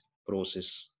uncinate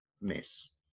process mass.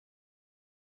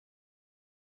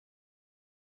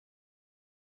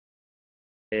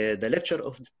 The lecture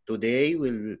of today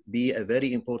will be a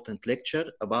very important lecture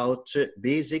about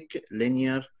basic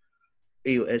linear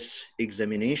EUS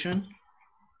examination,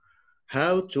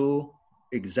 how to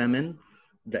examine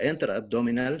the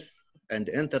intra-abdominal and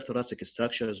interthoracic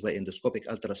structures by endoscopic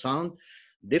ultrasound,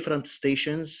 different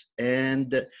stations,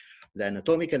 and the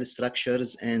anatomical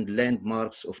structures and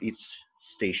landmarks of each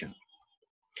station.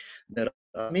 There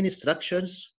are many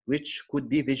structures which could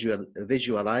be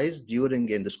visualized during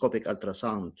endoscopic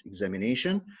ultrasound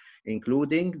examination,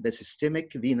 including the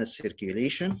systemic venous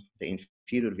circulation, the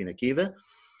inferior vena cava,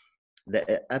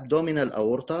 the abdominal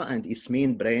aorta and its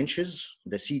main branches,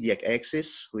 the celiac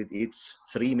axis with its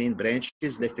 3 main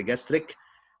branches, left gastric,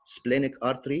 splenic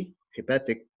artery,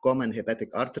 common hepatic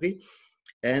artery,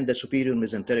 and the superior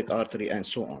mesenteric artery, and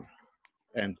so on.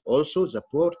 And also the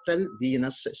portal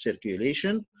venous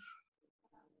circulation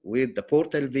with the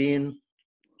portal vein,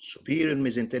 superior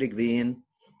mesenteric vein,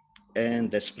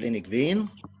 and the splenic vein,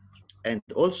 and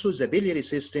also the biliary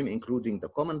system, including the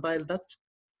common bile duct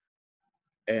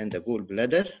and the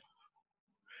gallbladder,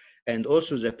 and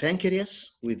also the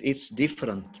pancreas with its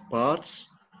different parts,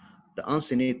 the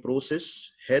uncinate process,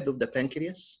 head of the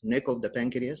pancreas, neck of the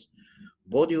pancreas,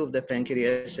 body of the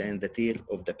pancreas, and the tail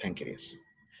of the pancreas.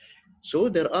 So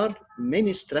there are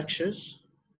many structures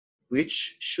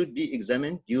which should be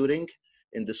examined during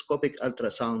endoscopic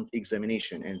ultrasound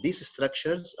examination, and these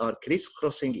structures are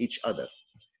crisscrossing each other.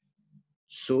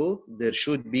 So there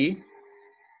should be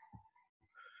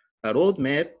a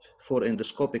roadmap for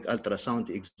endoscopic ultrasound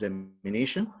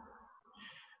examination,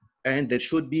 and there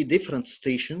should be different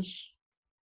stations,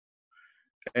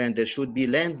 and there should be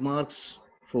landmarks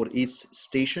for each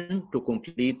station to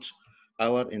complete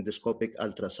our endoscopic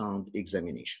ultrasound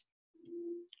examination.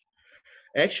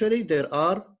 Actually, there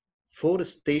are 4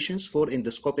 stations for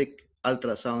endoscopic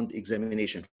ultrasound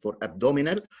examination, for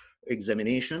abdominal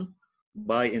examination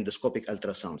by endoscopic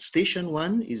ultrasound. Station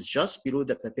 1 is just below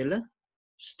the papilla.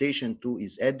 Station 2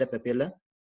 is at the papilla.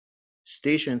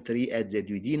 Station 3 at the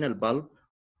duodenal bulb.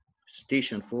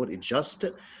 Station 4 is just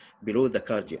below the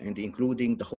cardia and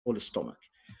including the whole stomach.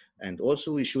 And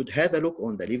also we should have a look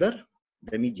on the liver,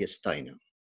 the mediastinum.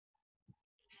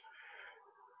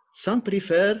 Some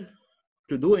prefer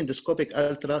to do endoscopic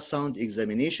ultrasound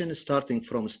examination starting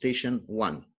from station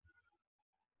 1.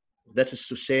 That is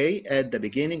to say, at the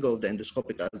beginning of the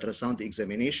endoscopic ultrasound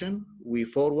examination, we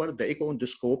forward the echo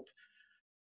endoscope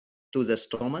to the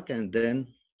stomach and then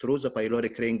through the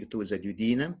pyloric ring to the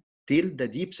duodenum till the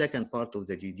deep second part of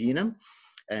the duodenum,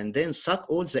 and then suck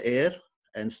all the air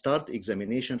and start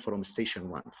examination from station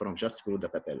 1, from just below the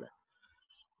papilla.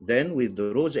 Then we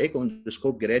withdraw the echo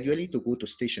endoscope gradually to go to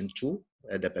station 2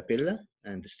 at the papilla,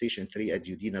 and station 3 at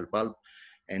duodenal bulb,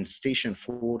 and station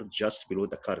 4 just below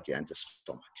the cardia and the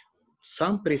stomach.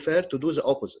 Some prefer to do the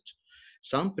opposite.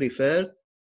 Some prefer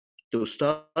to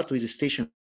start with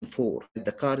station 4 at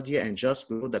the cardia and just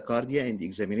below the cardia and the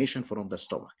examination from the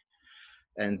stomach,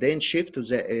 and then shift to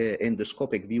the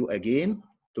endoscopic view again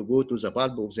to go to the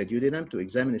bulb of the duodenum to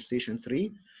examine station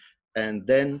 3, and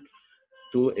then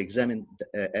to examine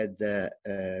at the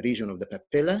region of the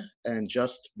papilla and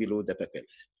just below the papilla.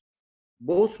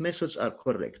 Both methods are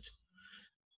correct.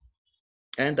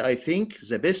 And I think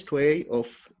the best way of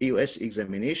EUS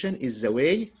examination is the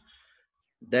way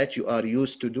that you are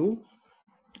used to do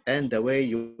and the way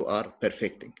you are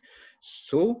perfecting.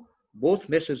 So both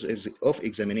methods of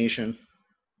examination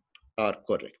are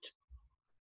correct.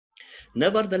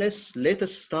 Nevertheless, let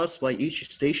us start by each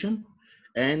station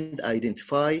and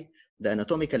identify the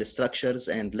anatomical structures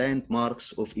and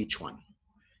landmarks of each one.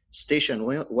 Station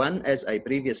 1, as I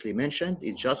previously mentioned,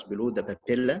 is just below the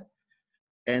papilla,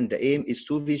 and the aim is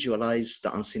to visualize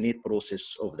the uncinate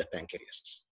process of the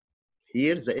pancreas.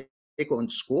 Here, the echo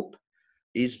endoscope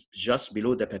is just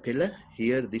below the papilla.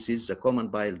 Here, this is the common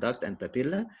bile duct and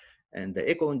papilla, and the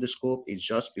echo endoscope is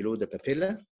just below the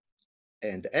papilla.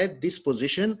 And at this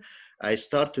position, I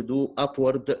start to do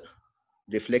upward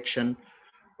deflection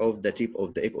of the tip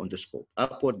of the echo endoscope.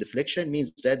 Upward deflection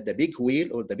means that the big wheel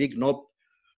or the big knob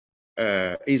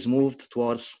is moved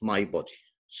towards my body.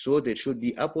 So there should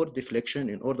be upward deflection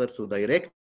in order to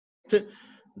direct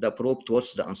the probe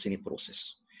towards the uncinate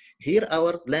process. Here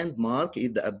our landmark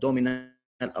is the abdominal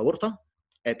aorta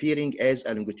appearing as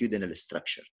a longitudinal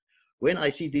structure. When I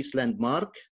see this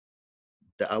landmark,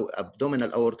 the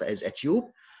abdominal aorta as a tube,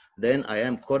 then I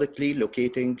am correctly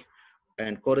locating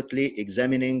and correctly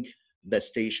examining the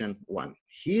station 1.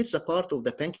 Here's a part of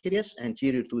the pancreas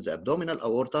anterior to the abdominal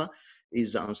aorta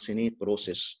is the uncinate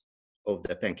process of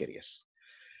the pancreas.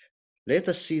 Let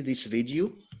us see this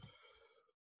video.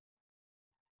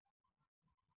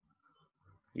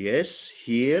 Yes,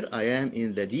 here I am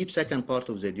in the deep second part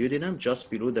of the duodenum, just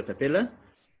below the papilla.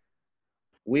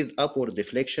 With upward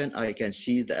deflection, I can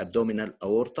see the abdominal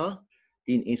aorta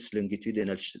in its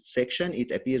longitudinal section.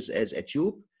 It appears as a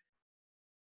tube.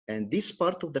 And this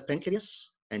part of the pancreas,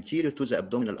 anterior to the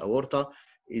abdominal aorta,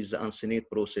 is the uncinate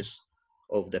process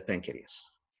of the pancreas.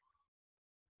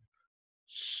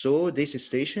 So this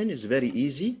station is very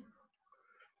easy.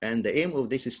 And the aim of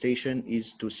this station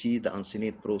is to see the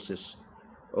uncinate process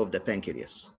of the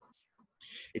pancreas.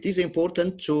 It is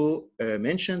important to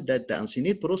mention that the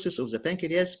uncinate process of the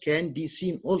pancreas can be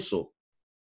seen also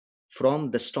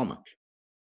from the stomach.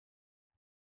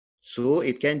 So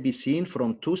it can be seen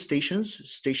from 2 stations,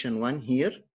 station 1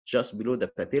 here, just below the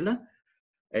papilla,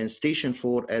 and station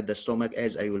 4 at the stomach,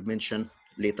 as I will mention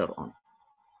later on.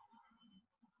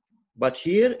 But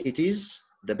here it is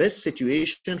the best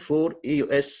situation for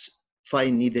EUS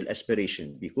fine needle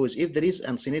aspiration, because if there is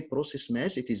uncinate process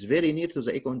mass, it is very near to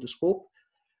the echo endoscope,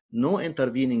 no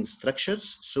intervening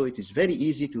structures, so it is very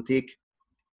easy to take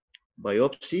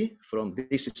biopsy from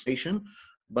this station,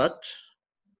 but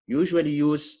usually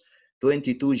use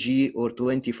 22G or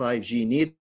 25G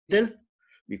needle,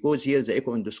 because here the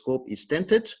echo endoscope is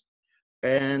tented,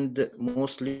 and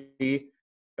mostly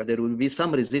there will be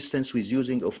some resistance with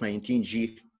using of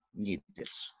 19G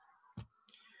needles.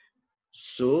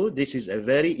 So this is a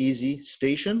very easy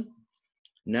station.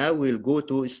 Now we'll go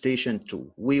to station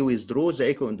 2. We withdraw the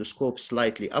echo endoscope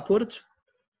slightly upward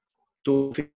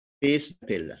to face the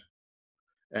pillar.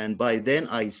 And by then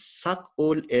I suck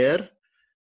all air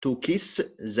to kiss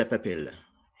the papilla.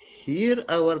 Here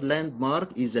our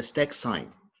landmark is the stack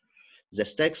sign. The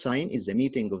stack sign is the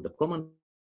meeting of the common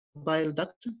bile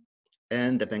duct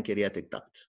and the pancreatic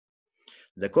duct.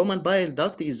 The common bile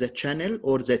duct is the channel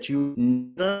or the tube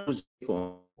nearer to the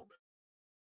echo,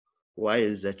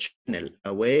 while the channel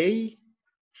away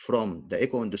from the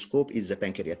echo endoscope is the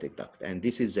pancreatic duct, and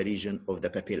this is the region of the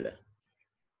papilla.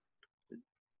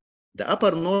 The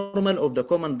upper normal of the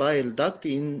common bile duct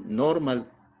in normal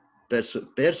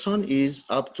person is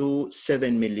up to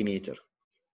 7 millimeter,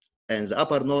 and the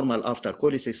upper normal after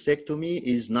cholecystectomy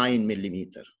is 9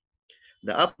 millimeter.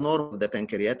 The upper normal of the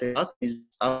pancreatic duct is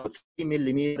up to 3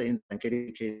 millimeter in the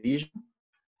pancreatic region,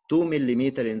 2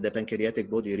 millimeter in the pancreatic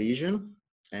body region,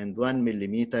 and 1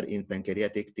 millimeter in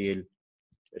pancreatic tail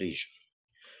region.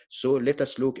 So let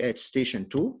us look at station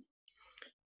 2.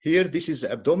 Here, this is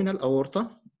the abdominal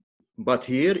aorta, but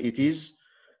here it is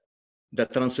the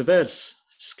transverse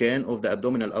scan of the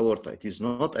abdominal aorta. It is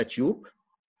not a tube,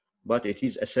 but it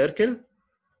is a circle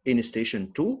in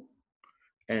station 2.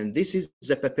 And this is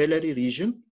the papillary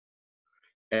region.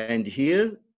 And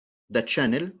here, the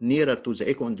channel nearer to the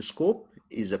echo endoscope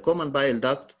is the common bile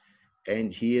duct,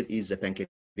 and here is the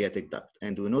pancreatic duct.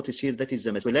 And we notice here that is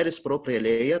the muscularis propria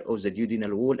layer of the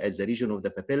duodenal wall as the region of the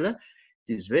papilla.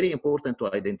 It is very important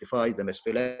to identify the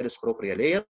muscularis propria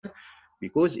layer,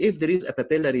 because if there is a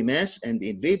papillary mass and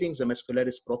invading the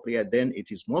muscularis propria, then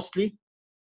it is mostly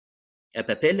a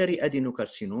papillary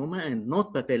adenocarcinoma and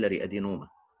not papillary adenoma.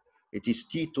 It is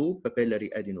T2 papillary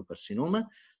adenocarcinoma,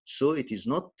 so it is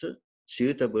not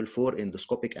suitable for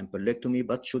endoscopic ampullectomy,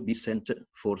 but should be sent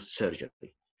for surgery.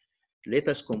 Let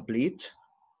us complete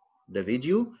the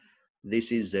video.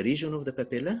 This is the region of the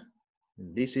papilla.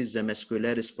 This is the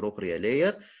muscularis propria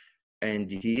layer, and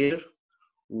here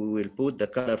we will put the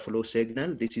color flow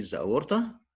signal. This is the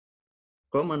aorta,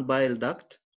 common bile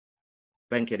duct,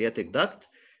 pancreatic duct,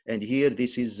 and here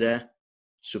this is the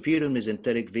superior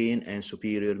mesenteric vein and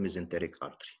superior mesenteric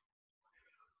artery.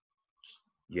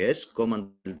 Yes,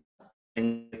 common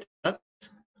duct,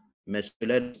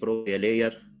 muscularis propria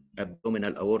layer,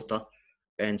 abdominal aorta,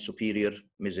 and superior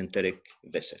mesenteric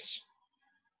vessels.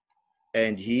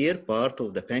 And here part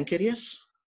of the pancreas,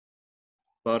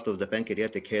 part of the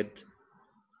pancreatic head,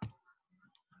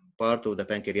 part of the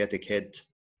pancreatic head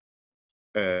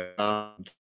out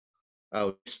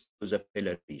to the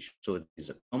papillary region. So this is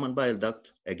a common bile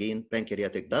duct, again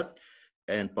pancreatic duct,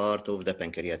 and part of the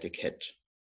pancreatic head.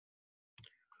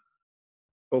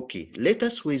 Okay, let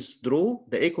us withdraw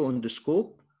the echo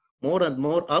endoscope more and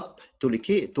more up to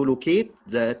locate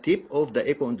the tip of the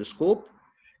echo endoscope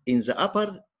in the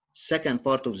upper second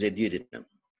part of the duodenum,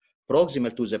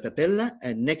 proximal to the papilla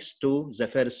and next to the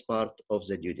first part of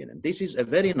the duodenum. This is a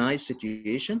very nice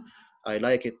situation. I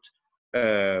like it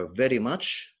very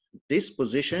much. This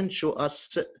position shows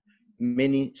us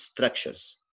many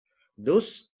structures.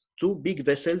 Those two big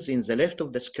vessels in the left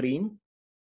of the screen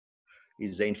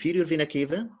is the inferior vena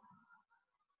cava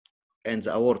and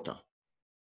the aorta.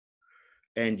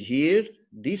 And here,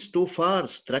 these two far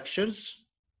structures,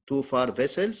 two far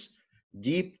vessels,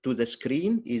 deep to the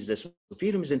screen is the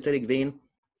superior mesenteric vein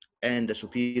and the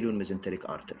superior mesenteric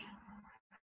artery.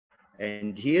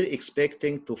 And here,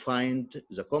 expecting to find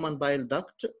the common bile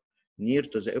duct near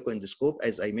to the echo endoscope,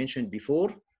 as I mentioned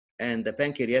before, and the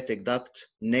pancreatic duct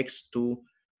next to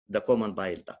the common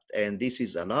bile duct. And this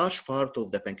is a large part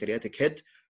of the pancreatic head.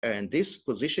 And this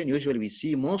position, usually we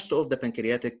see most of the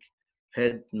pancreatic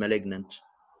head malignant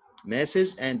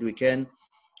masses, and we can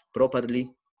properly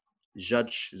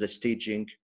judge the staging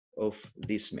of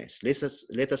this mass.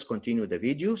 Let us continue the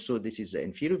video. So this is the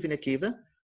inferior vena cava,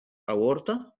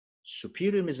 aorta,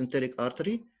 superior mesenteric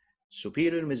artery,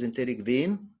 superior mesenteric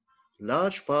vein,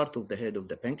 large part of the head of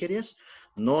the pancreas,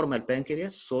 normal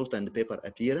pancreas, salt and pepper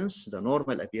appearance, the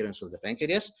normal appearance of the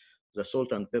pancreas, the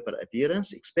salt and pepper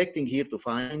appearance, expecting here to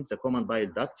find the common bile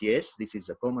duct. Yes, this is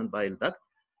the common bile duct,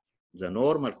 the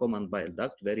normal common bile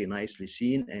duct, very nicely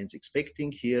seen, and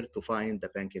expecting here to find the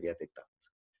pancreatic duct.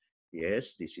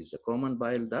 Yes, this is the common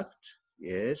bile duct.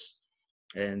 Yes,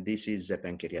 and this is the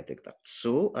pancreatic duct.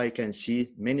 So I can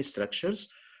see many structures,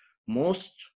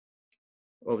 most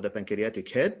of the pancreatic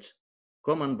head,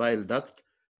 common bile duct,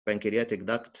 pancreatic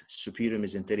duct, superior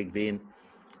mesenteric vein,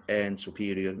 and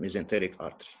superior mesenteric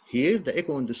artery. Here, the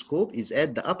echo endoscope is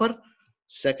at the upper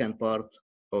second part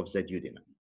of the duodenum.